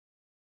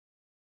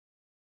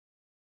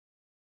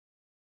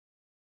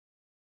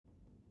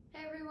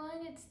Hey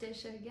everyone, it's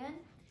Disha again.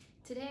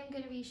 Today I'm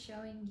going to be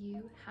showing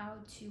you how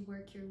to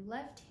work your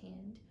left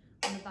hand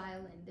on the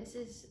violin. This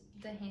is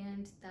the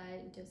hand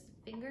that does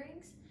the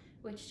fingerings,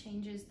 which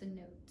changes the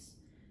notes.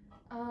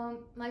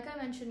 Like I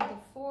mentioned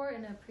before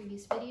in a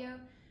previous video,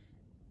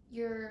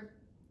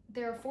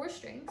 there are 4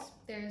 strings.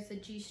 There's the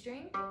G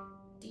string,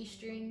 D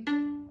string,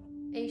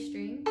 A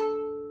string,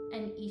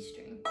 and E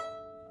string.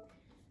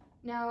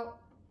 Now,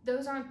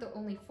 those aren't the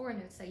only 4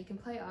 notes that you can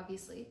play,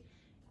 obviously.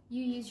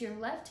 You use your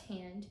left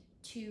hand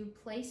to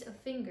place a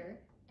finger,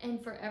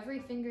 and for every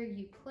finger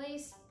you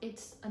place,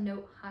 it's a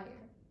note higher.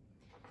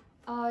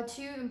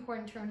 2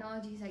 important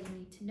terminologies that you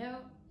need to know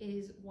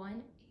is 1,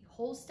 a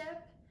whole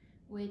step,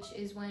 which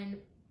is when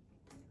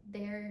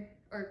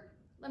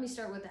let me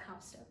start with the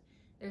half step.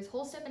 There's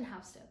whole step and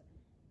half step.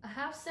 A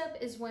half step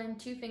is when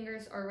 2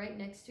 fingers are right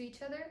next to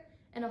each other,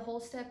 and a whole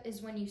step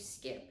is when you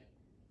skip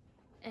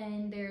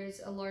and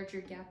there's a larger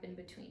gap in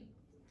between.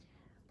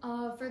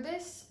 For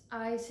this,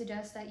 I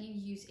suggest that you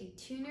use a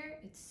tuner.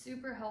 It's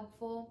super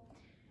helpful.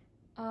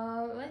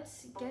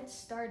 Let's get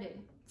started.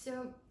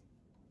 So,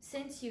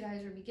 since you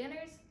guys are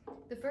beginners,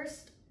 the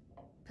first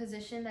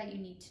position that you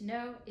need to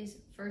know is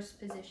first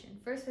position.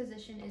 First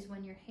position is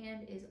when your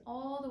hand is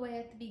all the way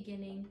at the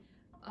beginning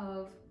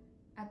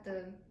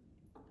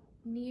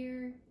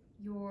near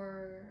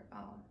your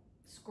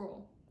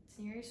scroll. It's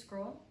near your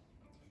scroll.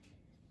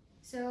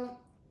 So,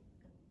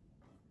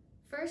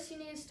 first you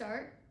need to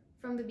start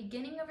from the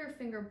beginning of your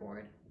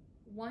fingerboard,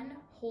 1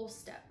 whole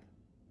step.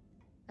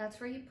 That's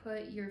where you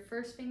put your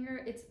first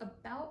finger. It's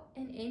about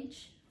an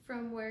inch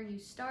from where you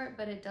start,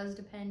 but it does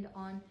depend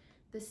on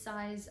the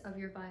size of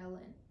your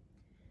violin.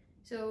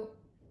 So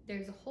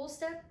there's a whole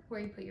step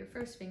where you put your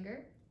first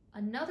finger,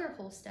 another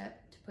whole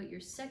step to put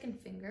your second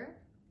finger,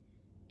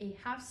 a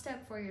half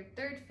step for your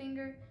third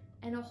finger,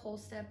 and a whole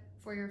step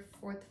for your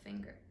 4th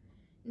finger.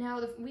 Now,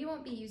 we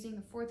won't be using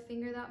the 4th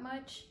finger that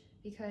much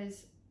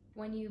because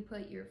when you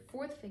put your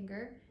 4th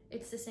finger,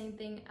 it's the same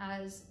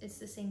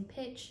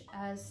pitch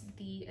as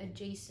the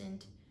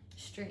adjacent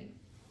string.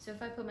 So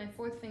if I put my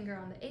 4th finger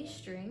on the A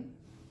string,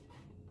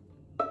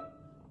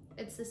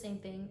 it's the same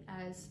thing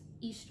as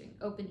E string,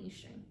 open E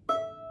string.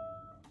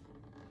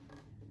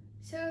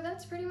 So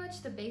that's pretty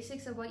much the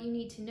basics of what you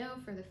need to know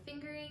for the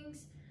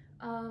fingerings.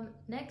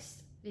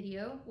 Next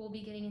video, we'll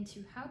be getting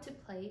into how to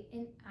play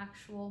an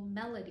actual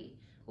melody.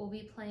 We'll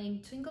be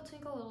playing Twinkle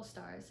Twinkle Little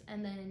Stars,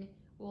 and then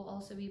we'll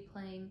also be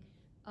playing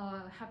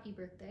Happy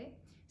Birthday,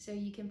 so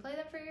you can play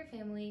them for your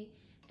family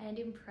and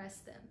impress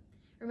them.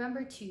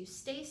 Remember to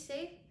stay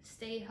safe,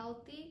 stay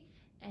healthy,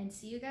 and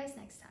see you guys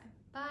next time.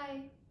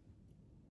 Bye!